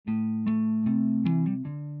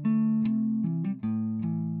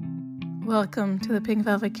Welcome to the Pink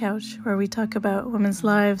Velvet Couch, where we talk about women's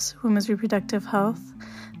lives, women's reproductive health.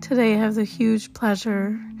 Today I have the huge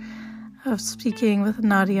pleasure of speaking with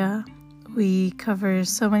Nadia. We cover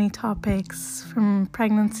so many topics, from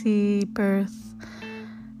pregnancy, birth,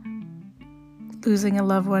 losing a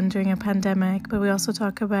loved one during a pandemic, but we also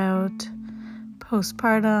talk about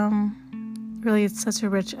postpartum. Really, it's such a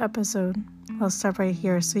rich episode. I'll stop right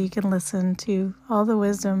here so you can listen to all the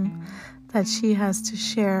wisdom that she has to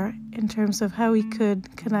share in terms of how we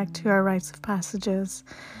could connect to our rites of passages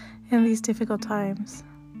in these difficult times.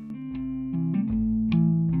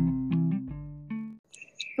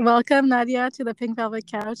 Welcome, Nadia, to the Pink Velvet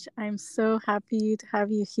Couch. I'm so happy to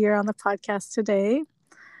have you here on the podcast today.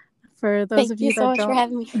 For those Thank of you you so that much for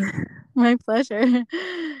having me. My pleasure.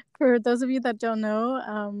 For those of you that don't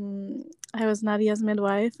know, I was Nadia's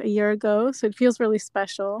midwife a year ago, so it feels really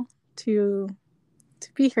special to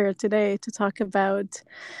be here today to talk about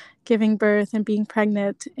giving birth and being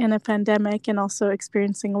pregnant in a pandemic, and also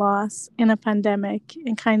experiencing loss in a pandemic,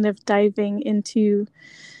 and kind of diving into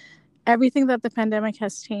everything that the pandemic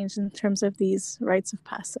has changed in terms of these rites of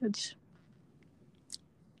passage.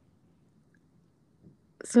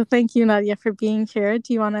 So thank you, Nadia, for being here.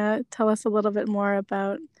 Do you want to tell us a little bit more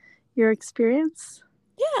about your experience?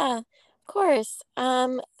 Yeah, of course.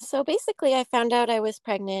 So basically, I found out I was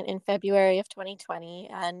pregnant in February of 2020,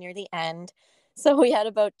 near the end. So we had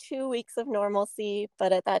about 2 weeks of normalcy,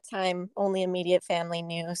 but at that time, only immediate family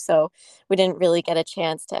knew. So we didn't really get a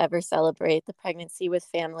chance to ever celebrate the pregnancy with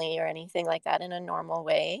family or anything like that in a normal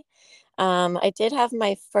way. I did have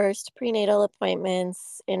my first prenatal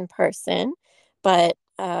appointments in person, but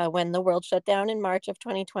when the world shut down in March of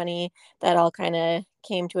 2020, that all kind of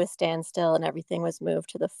came to a standstill and everything was moved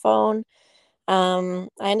to the phone. I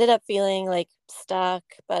ended up feeling like stuck,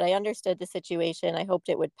 but I understood the situation. I hoped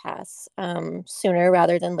it would pass sooner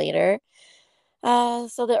rather than later.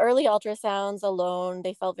 So the early ultrasounds alone,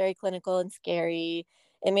 they felt very clinical and scary.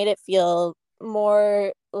 It made it feel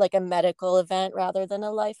more like a medical event rather than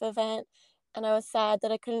a life event. And I was sad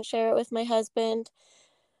that I couldn't share it with my husband.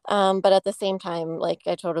 But at the same time, like,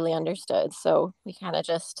 I totally understood. So we kind of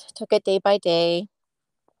just took it day by day.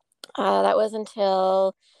 That was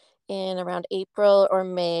until in around April or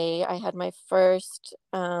May, I had my first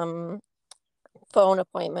phone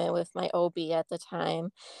appointment with my OB at the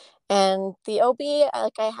time. And the OB,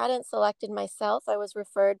 like, I hadn't selected myself. I was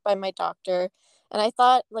referred by my doctor. And I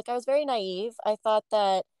thought, like, I was very naive. I thought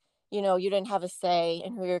that, you didn't have a say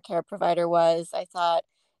in who your care provider was. I thought,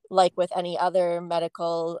 like with any other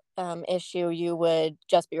medical issue, you would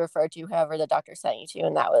just be referred to whoever the doctor sent you to.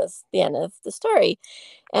 And that was the end of the story.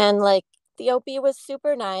 And like, the OB was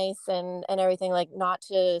super nice and everything, like, not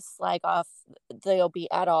to slag off the OB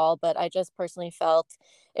at all, but I just personally felt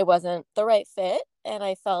it wasn't the right fit. And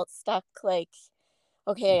I felt stuck, like,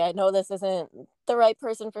 okay, I know this isn't the right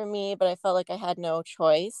person for me, but I felt like I had no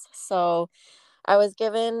choice. So I was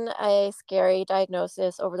given a scary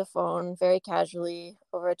diagnosis over the phone, very casually,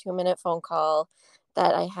 over a 2-minute phone call,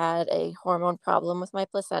 that I had a hormone problem with my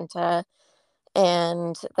placenta.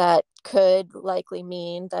 And that could likely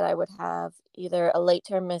mean that I would have either a late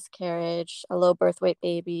term miscarriage, a low birth weight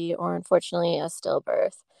baby, or unfortunately a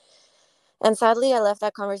stillbirth. And sadly, I left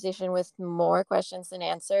that conversation with more questions than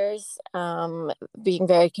answers, being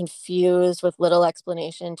very confused with little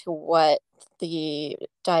explanation to what the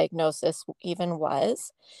diagnosis even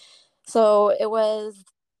was. So it was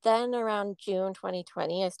then around June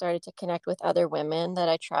 2020, I started to connect with other women that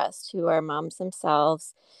I trust who are moms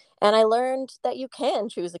themselves. And I learned that you can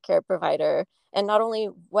choose a care provider, and not only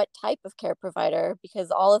what type of care provider,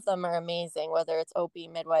 because all of them are amazing, whether it's OB,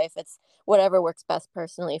 midwife, it's whatever works best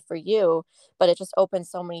personally for you. But it just opened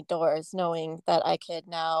so many doors knowing that I could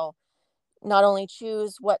now not only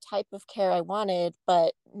choose what type of care I wanted,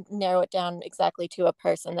 but narrow it down exactly to a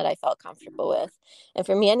person that I felt comfortable with. And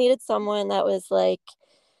for me, I needed someone that was like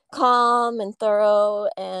calm and thorough.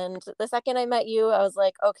 And the second I met you, I was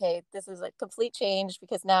like, okay, this is a complete change,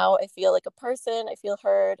 because now I feel like a person, I feel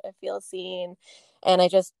heard, I feel seen. And I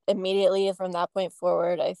just immediately from that point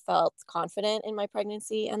forward, I felt confident in my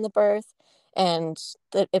pregnancy and the birth. And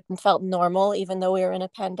that it felt normal, even though we were in a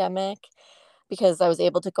pandemic, because I was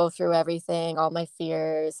able to go through everything, all my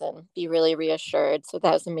fears, and be really reassured. So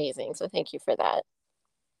that was amazing. So thank you for that.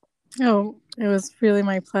 Oh, it was really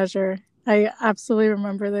my pleasure. I absolutely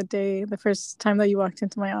remember the first time that you walked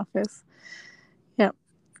into my office. Yeah.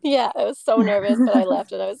 Yeah, I was so nervous, but I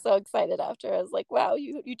left and I was so excited after. I was like, wow,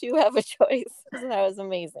 you do have a choice. So that was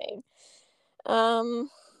amazing.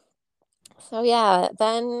 Um, so yeah,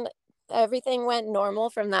 then everything went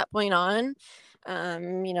normal from that point on.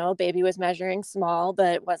 Baby was measuring small,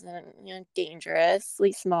 but it wasn't,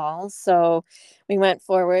 dangerously small. So we went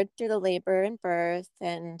forward through the labor and birth.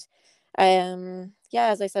 And yeah,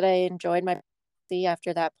 as I said, I enjoyed my pregnancy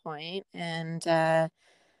after that point. And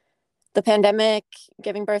the pandemic,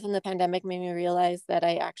 giving birth in the pandemic made me realize that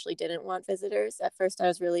I actually didn't want visitors. At first, I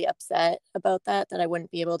was really upset about that I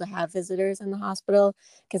wouldn't be able to have visitors in the hospital,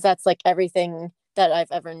 because that's like everything that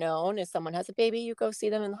I've ever known is someone has a baby, you go see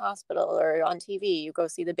them in the hospital, or on TV, you go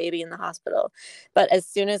see the baby in the hospital. But as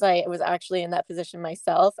soon as I was actually in that position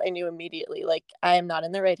myself, I knew immediately, like, I am not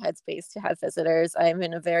in the right headspace to have visitors. I am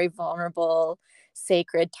in a very vulnerable,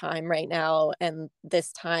 sacred time right now, and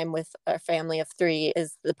this time with a family of three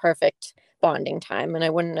is the perfect bonding time, and I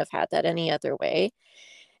wouldn't have had that any other way.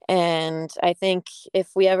 And I think if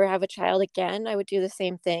we ever have a child again, I would do the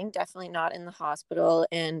same thing, definitely not in the hospital,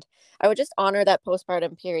 and I would just honor that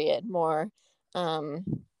postpartum period more. um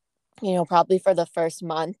Probably for the first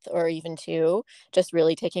month or even two, just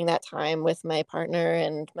really taking that time with my partner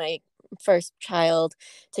and my first child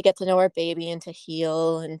to get to know our baby and to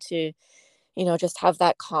heal and to just have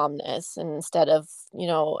that calmness instead of,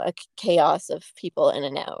 a chaos of people in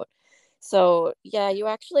and out. So, yeah, you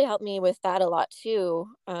actually helped me with that a lot too,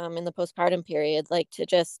 in the postpartum period, like to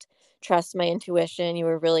just trust my intuition. You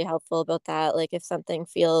were really helpful about that. Like, if something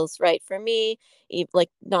feels right for me, like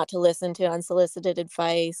not to listen to unsolicited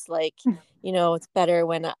advice. Like, it's better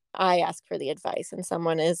when I ask for the advice and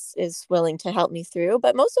someone is willing to help me through.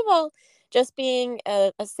 But most of all, just being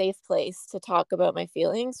a safe place to talk about my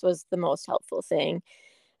feelings was the most helpful thing.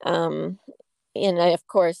 Um, of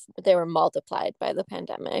course, they were multiplied by the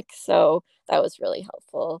pandemic. So that was really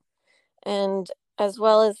helpful. And as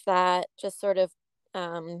well as that, just sort of,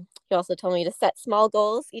 you also told me to set small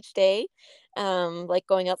goals each day, like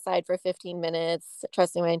going outside for 15 minutes,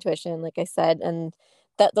 trusting my intuition, like I said. And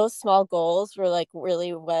that those small goals were like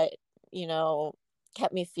really what, you know,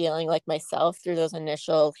 kept me feeling like myself through those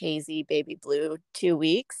initial hazy baby blue 2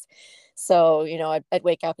 weeks. So, I'd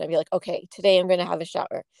wake up and I'd be like, okay, today I'm going to have a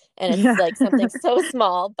shower. And it's Yeah. like something so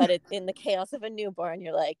small, but in the chaos of a newborn,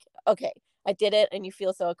 you're like, okay, I did it, and you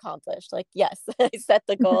feel so accomplished. Like, yes, I set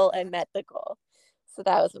the goal, I met the goal. So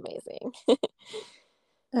that was amazing.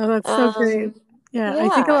 Oh, that's so great. um, Yeah, I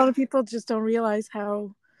think a yeah, lot of people just don't realize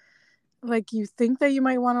how, like, you think that you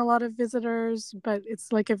might want a lot of visitors, but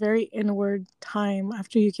it's like a very inward time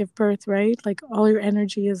after you give birth, right? Like, all your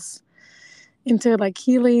energy is into like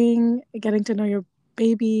healing, getting to know your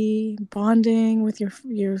baby, bonding with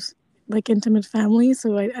your like intimate family.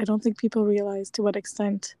 So I don't think people realize to what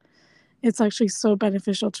extent it's actually so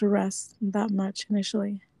beneficial to rest that much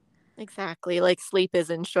initially. exactly. Like, sleep is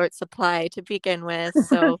in short supply to begin with.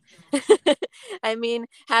 So, I mean,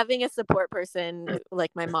 having a support person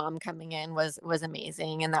like my mom coming in was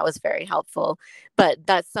amazing, and that was very helpful. But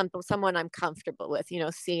that's someone I'm comfortable with,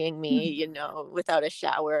 seeing me, without a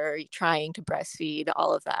shower, trying to breastfeed,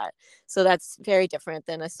 all of that. So that's very different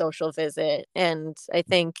than a social visit. And I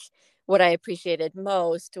think what I appreciated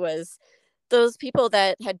most was those people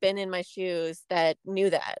that had been in my shoes that knew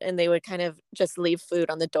that, and they would kind of just leave food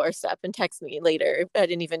on the doorstep and text me later. I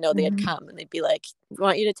didn't even know they had Mhm. come, and they'd be like, "We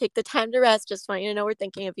want you to take the time to rest, just want you to know we're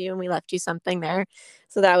thinking of you, and we left you something there."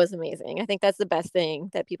 So that was amazing. I think that's the best thing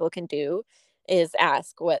that people can do, is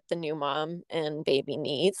ask what the new mom and baby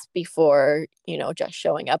needs before, just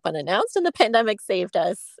showing up unannounced, and the pandemic saved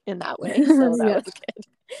us in that way, so that Yeah. was good.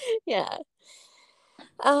 Yeah.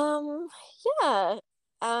 Um, yeah.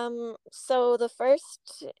 So the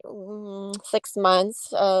first 6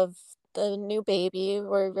 months of the new baby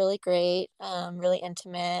were really great, really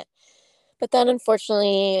intimate. But then,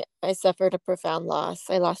 unfortunately, I suffered a profound loss.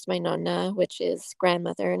 I lost my nonna, which is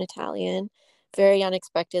grandmother in Italian, very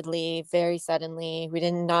unexpectedly, very suddenly. We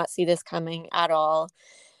did not see this coming at all.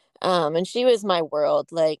 And she was my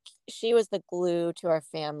world. Like, she was the glue to our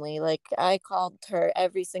family. Like, I called her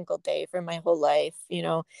every single day for my whole life.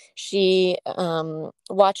 She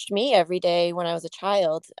watched me every day when I was a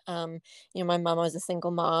child. My mom was a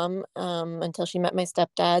single mom, until she met my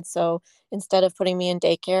stepdad. So instead of putting me in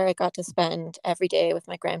daycare, I got to spend every day with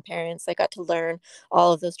my grandparents. I got to learn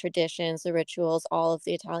all of those traditions, the rituals, all of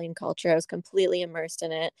the Italian culture. I was completely immersed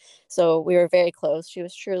in it. So we were very close. She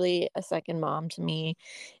was truly a second mom to me,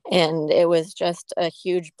 and it was just a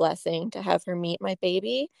huge blessing to have her meet my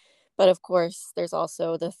baby. But of course, there's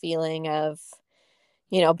also the feeling of,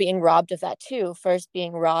 being robbed of that too. First,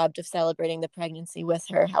 being robbed of celebrating the pregnancy with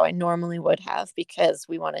her how I normally would have, because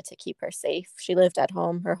we wanted to keep her safe. She lived at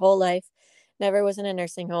home her whole life, never was in a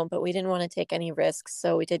nursing home, but we didn't want to take any risks.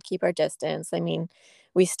 So we did keep our distance. I mean,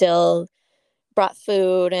 we still brought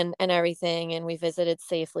food and everything, and we visited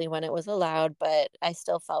safely when it was allowed, but I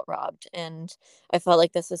still felt robbed, and I felt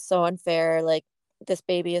like this is so unfair. Like, this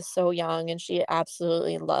baby is so young and she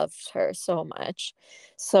absolutely loved her so much.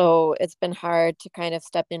 So it's been hard to kind of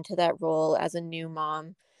step into that role as a new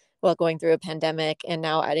mom while going through a pandemic, and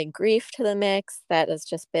now adding grief to the mix. That has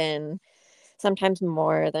just been sometimes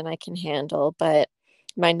more than I can handle. But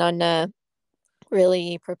my nonna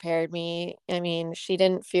really prepared me. I mean, she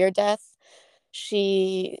didn't fear death.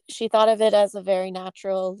 She thought of it as a very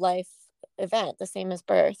natural life event, the same as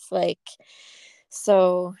birth. Like,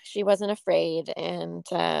 so she wasn't afraid, and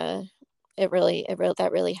it really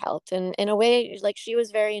that really helped. And in a way, like, she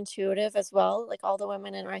was very intuitive as well. Like, all the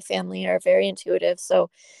women in my family are very intuitive. So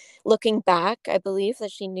looking back, I believe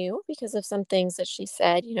that she knew because of some things that she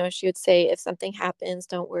said. She would say, if something happens,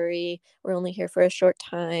 don't worry. We're only here for a short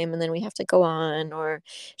time and then we have to go on. Or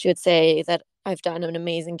she would say that I've done an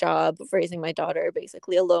amazing job of raising my daughter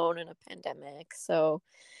basically alone in a pandemic. So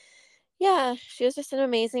yeah, she was just an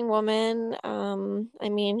amazing woman. I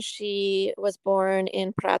mean, she was born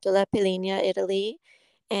in Prato la Pellina, Italy,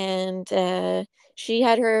 and she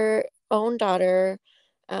had her own daughter.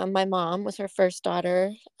 My mom was her first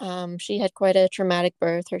daughter. She had quite a traumatic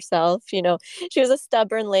birth herself. She was a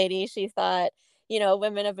stubborn lady. She thought,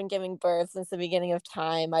 women have been giving birth since the beginning of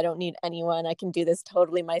time. I don't need anyone. I can do this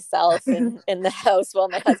totally myself in the house while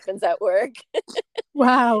my husband's at work.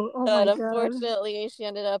 Wow. Oh But my God. unfortunately, she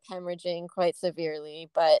ended up hemorrhaging quite severely.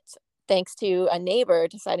 But thanks to a neighbor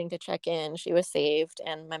deciding to check in, she was saved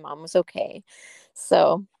and my mom was okay.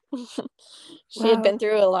 So she had Wow. been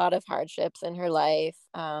through a lot of hardships in her life,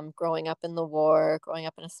 growing up in the war, growing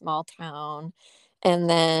up in a small town. And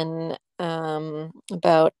then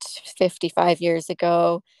about 55 years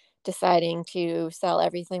ago, deciding to sell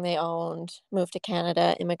everything they owned, move to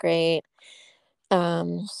Canada, immigrate.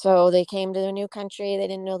 So they came to a new country. They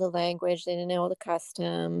didn't know the language, they didn't know the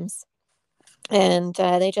customs, and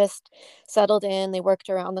they just settled in. They worked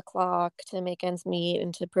around the clock to make ends meet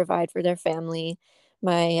and to provide for their family.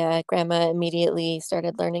 My grandma immediately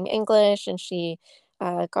started learning English, and she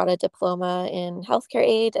got a diploma in healthcare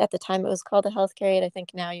aid. At the time, it was called a healthcare aid. I think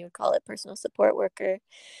now you would call it personal support worker.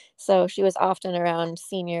 So she was often around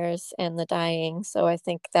seniors and the dying. So I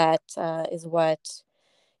think that is what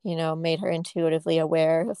made her intuitively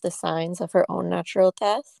aware of the signs of her own natural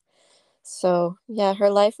death. So, yeah, her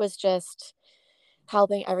life was just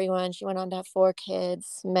helping everyone. She went on to have 4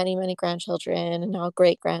 kids, many, many grandchildren, and now a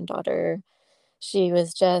great granddaughter. She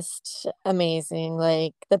was just amazing,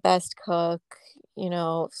 like the best cook,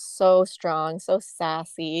 so strong, so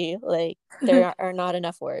sassy. Like, there are not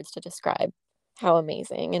enough words to describe how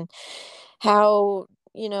amazing and how,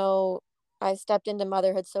 I stepped into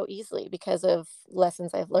motherhood so easily because of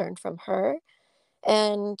lessons I've learned from her,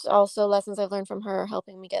 and also lessons I've learned from her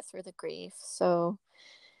helping me get through the grief. So,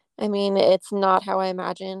 I mean, it's not how I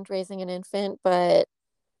imagined raising an infant, but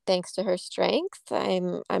thanks to her strength,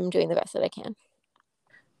 I'm doing the best that I can.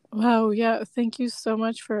 Wow. Yeah. Thank you so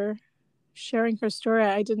much for sharing her story.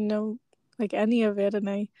 I didn't know like any of it, and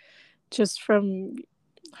I just from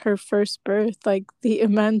her first birth, like the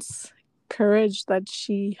immense courage that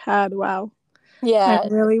she had. Wow. I'm Yeah,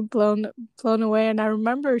 really blown away. And I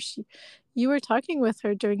remember you were talking with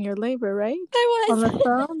her during your labor, right? I On the was.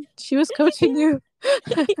 phone. She was coaching you.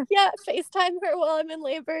 Yeah, FaceTime her while I'm in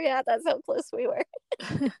labor. Yeah, that's how close we were.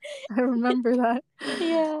 I remember that.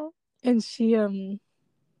 Yeah. And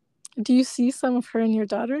do you see some of her in your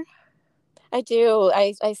daughter? I do.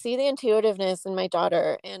 I see the intuitiveness in my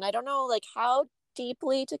daughter, and I don't know like how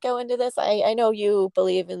deeply to go into this. I know you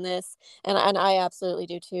believe in this, and I absolutely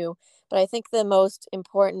do too. But I think the most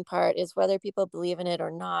important part is whether people believe in it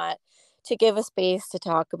or not, to give a space to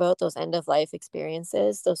talk about those end of life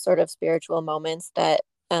experiences, those sort of spiritual moments that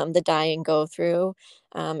the dying go through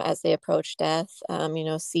as they approach death.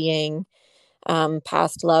 Seeing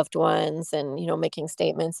past loved ones and making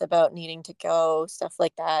statements about needing to go, stuff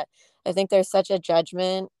like that. I think there's such a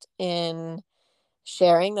judgment in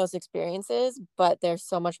sharing those experiences, but they're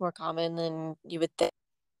so much more common than you would think.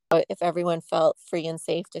 If everyone felt free and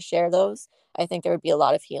safe to share those, I think there would be a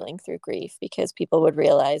lot of healing through grief because people would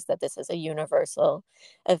realize that this is a universal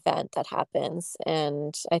event that happens.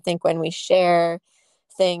 And I think when we share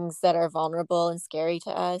things that are vulnerable and scary to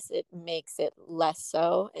us, it makes it less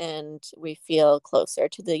so. And we feel closer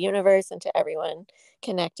to the universe and to everyone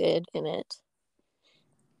connected in it.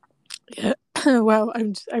 Yeah. Wow,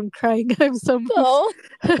 I'm crying. I'm so moved. Oh,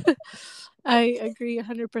 I agree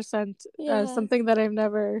 100%. yeah. Something that I've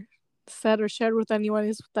never said or shared with anyone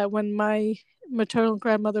is that when my maternal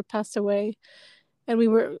grandmother passed away, and we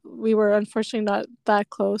were unfortunately not that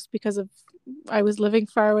close because of I was living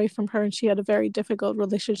far away from her, and she had a very difficult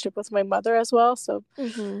relationship with my mother as well. So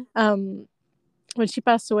Mm-hmm. um, when she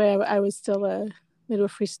passed away, I was still a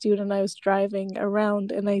midwifery student. I was driving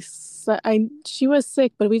around, and she was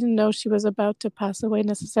sick, but we didn't know she was about to pass away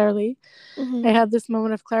necessarily. Mm-hmm. I had this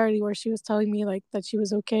moment of clarity where she was telling me like that she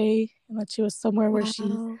was okay and that she was somewhere where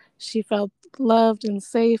Wow. she felt loved and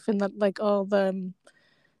safe, and that like all the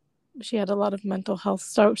she had a lot of mental health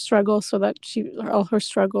struggles, so that all her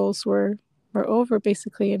struggles were over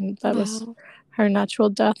basically, and that was Wow. her natural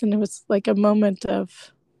death. And it was like a moment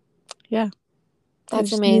of, yeah, I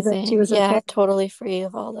That's just knew that she amazing. was Yeah, okay. totally free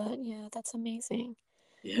of all that. Yeah, that's amazing.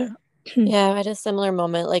 Yeah. Yeah, I had a similar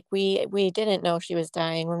moment. Like we didn't know she was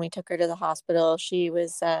dying when we took her to the hospital. She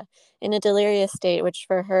was in a delirious state, which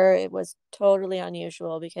for her it was totally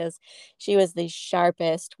unusual because she was the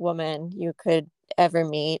sharpest woman you could ever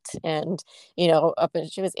meet, and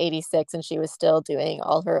she was 86 and she was still doing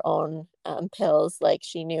all her own pills. Like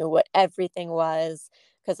she knew what everything was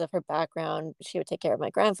because of her background. She would take care of my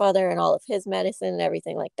grandfather and all of his medicine and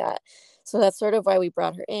everything like that. So that's sort of why we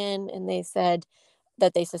brought her in, and they said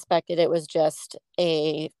that they suspected it was just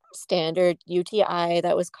a standard UTI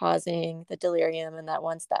that was causing the delirium, and that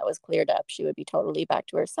once that was cleared up, she would be totally back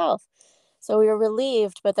to herself. So we were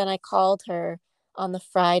relieved, but then I called her on the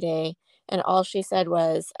Friday, and all she said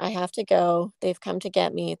was, I have to go. They've come to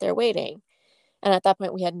get me. They're waiting. And at that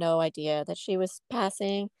point, we had no idea that she was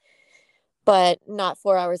passing. But not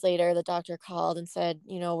 4 hours later, the doctor called and said,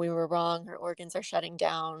 "We were wrong. Her organs are shutting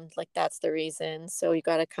down. Like, that's the reason. So you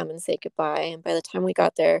got to come and say goodbye." And by the time we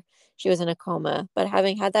got there, she was in a coma. But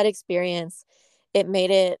having had that experience, it made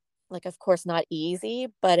it, like, of course, not easy,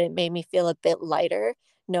 but it made me feel a bit lighter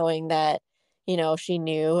knowing that, she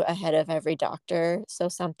knew ahead of every doctor. So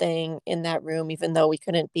something in that room, even though we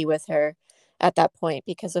couldn't be with her at that point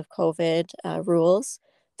because of COVID rules,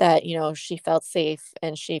 that, she felt safe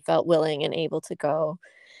and she felt willing and able to go.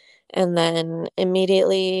 And then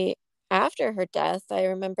immediately after her death, I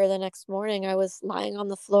remember the next morning I was lying on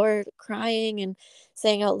the floor crying and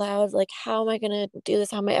saying out loud, like, how am I going to do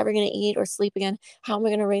this? How am I ever going to eat or sleep again? How am I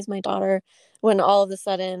going to raise my daughter? When all of a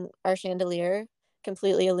sudden our chandelier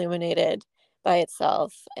completely illuminated by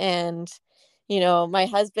itself. And my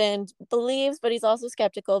husband believes, but he's also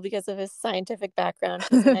skeptical because of his scientific background.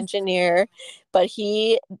 He's an engineer, but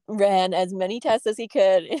he ran as many tests as he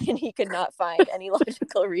could, and he could not find any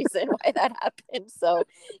logical reason why that happened. So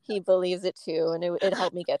he believes it too, and it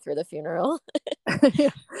helped me get through the funeral.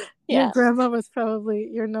 Yeah. Your nonna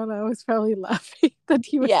was probably laughing that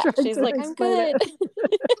he was Yeah. trying She's to like, I'm explain good. it.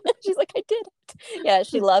 She's like, I did it. Yeah,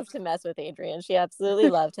 she loved to mess with Adrian. She absolutely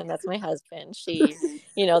loved him. That's my husband. They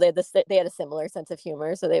had a similar sense of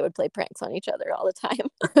humor, so they would play pranks on each other all the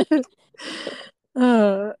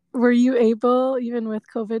time. Were you able, even with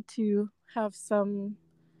COVID, to have some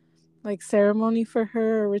like ceremony for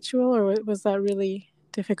her or ritual, or was that really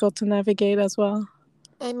difficult to navigate as well?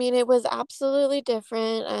 I mean, it was absolutely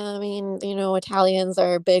different. I mean, Italians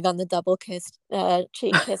are big on the double kiss on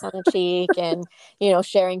the cheek, and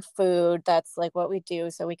sharing food. That's like what we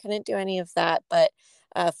do. So we couldn't do any of that, but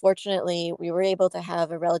fortunately, we were able to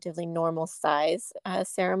have a relatively normal size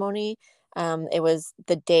ceremony. It was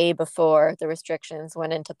the day before the restrictions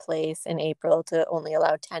went into place in April to only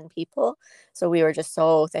allow 10 people. So we were just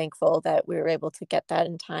so thankful that we were able to get that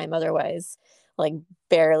in time. Otherwise, like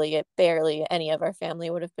barely any of our family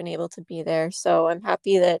would have been able to be there. So I'm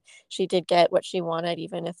happy that she did get what she wanted,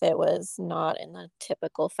 even if it was not in the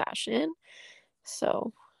typical fashion.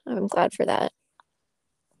 So I'm glad for that.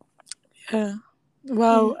 Yeah. Yeah.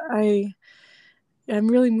 Wow, I'm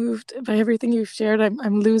really moved by everything you've shared.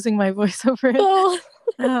 I'm losing my voice over it. Oh,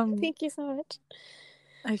 Um, thank you so much.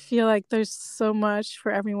 I feel like there's so much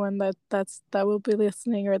for everyone that will be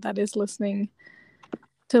listening or that is listening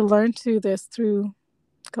to learn through this, through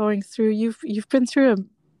going through. You've been through a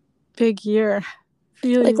big year,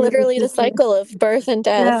 really, Like really literally the big year. cycle of birth and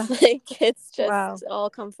death. Yeah. Like it's Wow. just all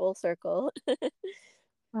come full circle.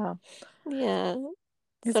 Wow. Yeah.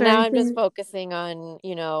 Is So there now I'm just anything? focusing on,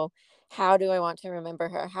 how do I want to remember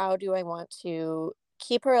her? How do I want to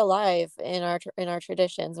keep her alive in our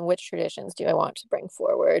traditions, and which traditions do I want to bring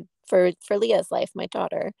forward for Leah's life, my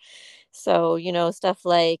daughter? So, stuff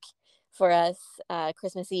like for us,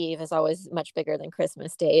 Christmas Eve is always much bigger than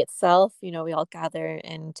Christmas Day itself. We all gather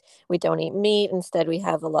and we don't eat meat. Instead, we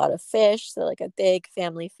have a lot of fish. So, like a big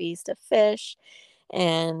family feast of fish.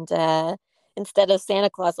 And instead of Santa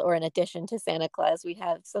Claus, or in addition to Santa Claus, we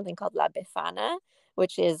have something called La Befana,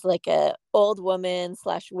 which is like a old woman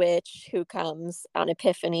slash witch who comes on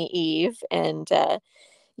Epiphany Eve, and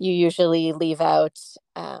you usually leave out,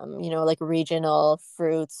 like regional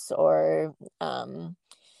fruits or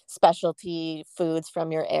specialty foods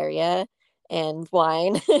from your area and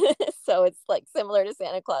wine. So it's like similar to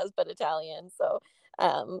Santa Claus, but Italian. So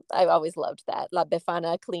I've always loved that. La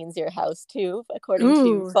Befana cleans your house too, according to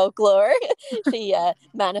Ooh. folklore. She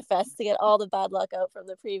manifests to get all the bad luck out from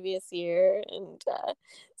the previous year and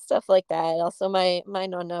stuff like that. Also, my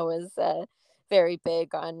nonna was very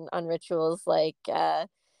big on rituals like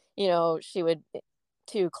she would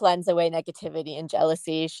to cleanse away negativity and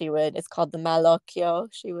jealousy. She would, it's called the malocchio.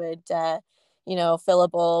 She would, fill a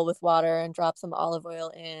bowl with water and drop some olive oil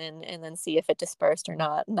in and then see if it dispersed or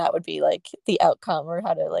not. And that would be like the outcome or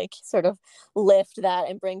how to like sort of lift that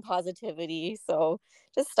and bring positivity. So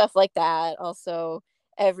just stuff like that. Also,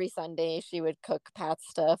 every Sunday she would cook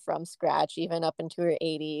pasta from scratch, even up into her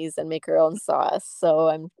 80s, and make her own sauce. So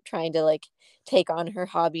I'm trying to like take on her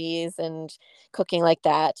hobbies and cooking like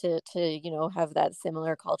that to have that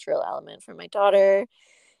similar cultural element for my daughter.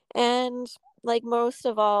 And like most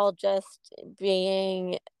of all, just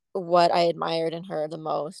being what I admired in her the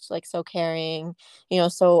most, like so caring,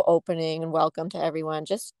 so opening and welcome to everyone.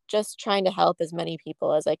 Just trying to help as many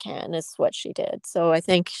people as I can is what she did. So I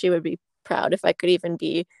think she would be proud if I could even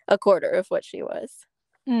be a quarter of what she was.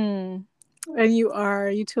 Mm. And you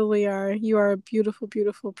totally are. You are a beautiful,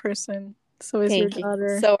 beautiful person. So is your Thank you.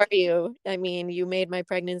 daughter. So are you. I mean, you made my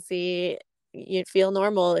pregnancy you feel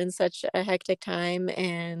normal in such a hectic time,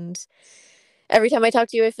 and every time I talk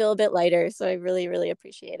to you I feel a bit lighter, so I really really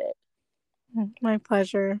appreciate it. My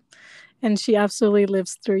pleasure. And she absolutely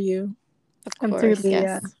lives through you Of and through course, Leah.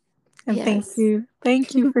 yes. And thank Yes. you.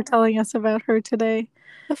 Thank you for telling us about her today,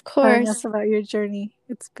 Of telling us course. about your journey.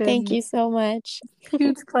 It's Thank been you so much. a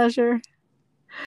huge pleasure.